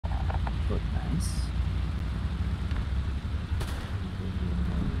Nice.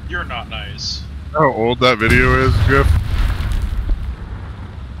 You're not nice. How old that video is, Jeff?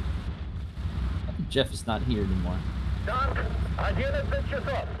 I think Jeff is not here anymore. Yeah,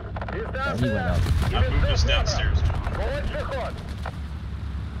 he went up. I moved us downstairs, John.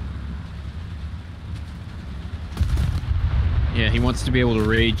 Yeah, he wants to be able to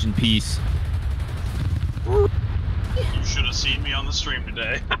rage in peace. You should have seen me on the stream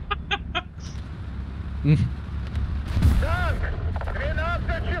today.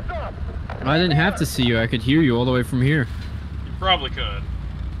 I didn't have to see you. I could hear you all the way from here. You probably could.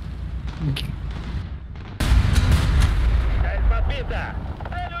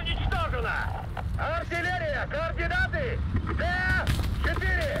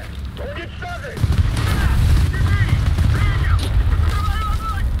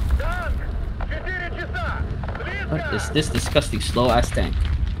 What is this disgusting slow-ass tank?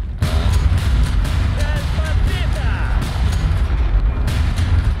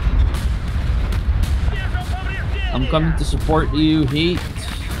 I'm coming to support you, Heat.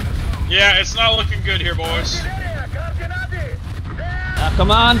 Yeah, it's not looking good here, boys.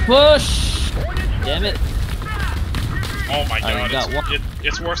 Come on, push! Damn it. Oh my god, got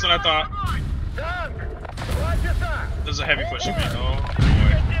it's worse than I thought. There's a heavy pushing me. Oh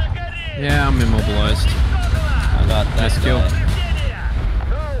boy. Yeah, I'm immobilized. I got that. Nice kill.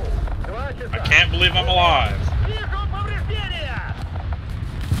 I can't believe I'm alive.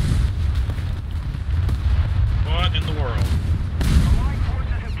 What in the world?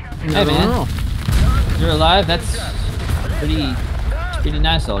 Hey man, you're alive. That's pretty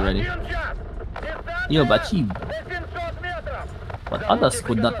nice already. You have achieved what others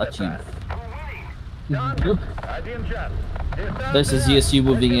could not achieve. There's a ZSU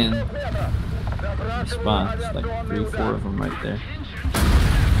moving in. Respawn. It's like 3-4 of them right there.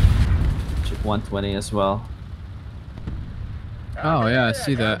 Check 120 as well. Oh yeah, I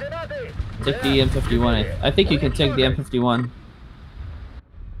see that. Take the M51. I think you can take the M51.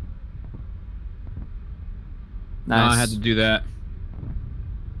 Nice. No, I had to do that.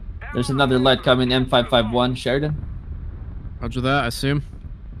 There's another light coming, M551, Sheridan. Roger that, I assume.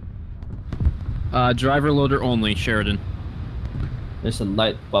 Driver loader only, Sheridan. There's a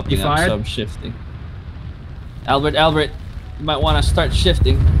light popping You up, fired? so I'm shifting. Albert, you might want to start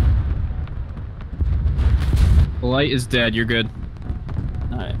shifting. The light is dead, you're good.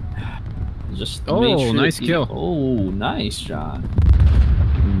 Alright. Just Oh, make sure nice kill. Oh, nice, John.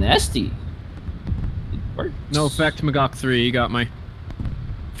 Nasty. It worked. No effect, Magok 3, you got my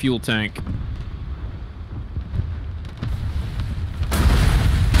fuel tank.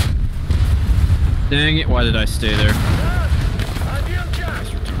 Dang it, why did I stay there?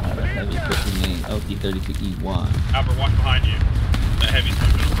 Heavy pushing me, LT-32E1. Albert, watch behind you. That heavy's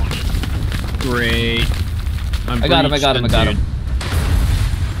moving up on you. Great. I got him.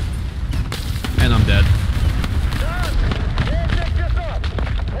 And I'm dead.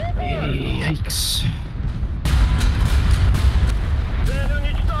 Yikes.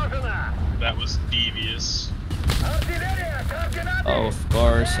 That was devious. Oh, of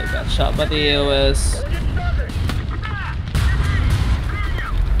course, I got shot by the AOS.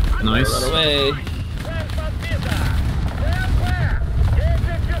 Nice. Run away.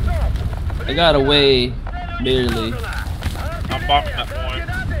 I got away, barely. I'm bombing that point.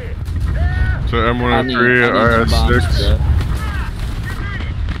 So M103, IS6.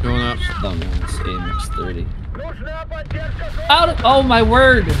 Going up. Dumbass, AMX-30. Out of, oh my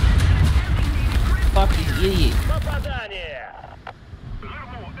word! Fucking idiot.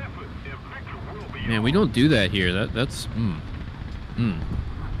 Man, we don't do that here. That's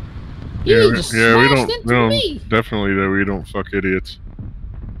Yeah, You just we smashed into don't me. definitely that we don't fuck idiots.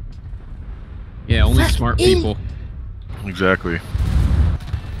 Yeah, only Fuck smart in. people. Exactly.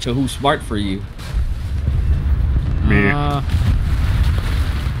 So who's smart for you? Me.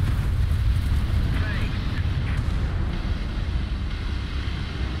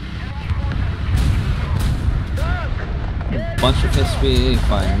 Bunch of SPA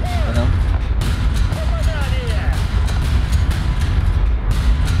fire, you know?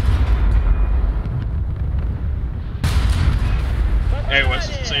 AOS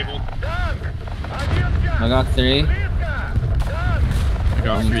is disabled. I got 3.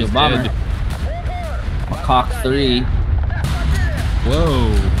 Magok Into 3 a is bomber. dead. Macaque 3.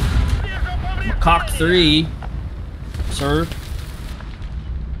 Whoa. Macaque 3. Sir.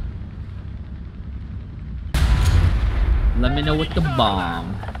 Let me know what the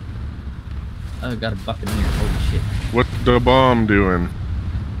bomb. Oh, I got a bucket in here. Holy shit. What the bomb doing?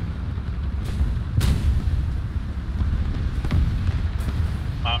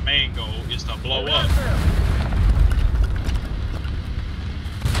 My main goal is to blow up.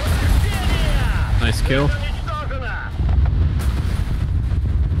 Nice kill.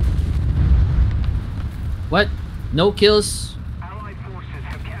 What? No kills?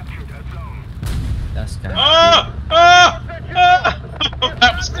 That's kind of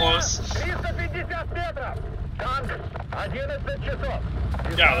That was close.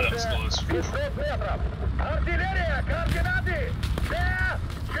 Yeah, that was close.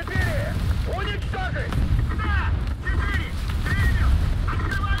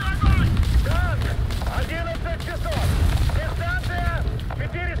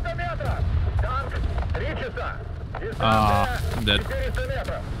 I'm dead.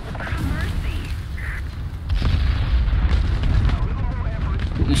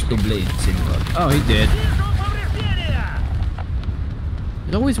 Who is to blame, Silver? Oh, he did.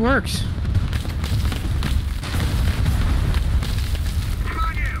 It always works.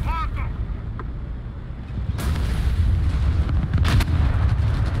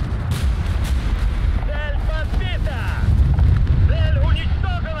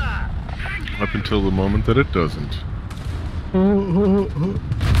 Up until the moment that it doesn't.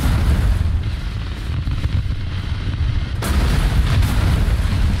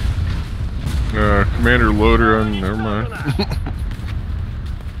 Commander Loader on. Never mind.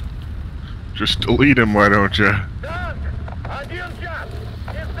 Just delete him, why don't you?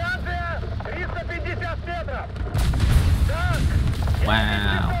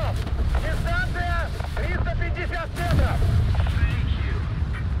 Wow.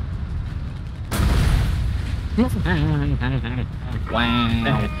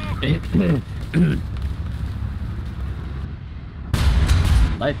 Wow.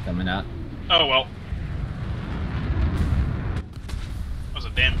 Light coming out. Oh well. That was a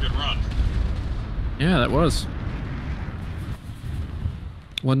damn good run. Yeah, that was.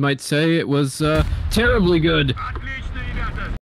 One might say it was terribly good.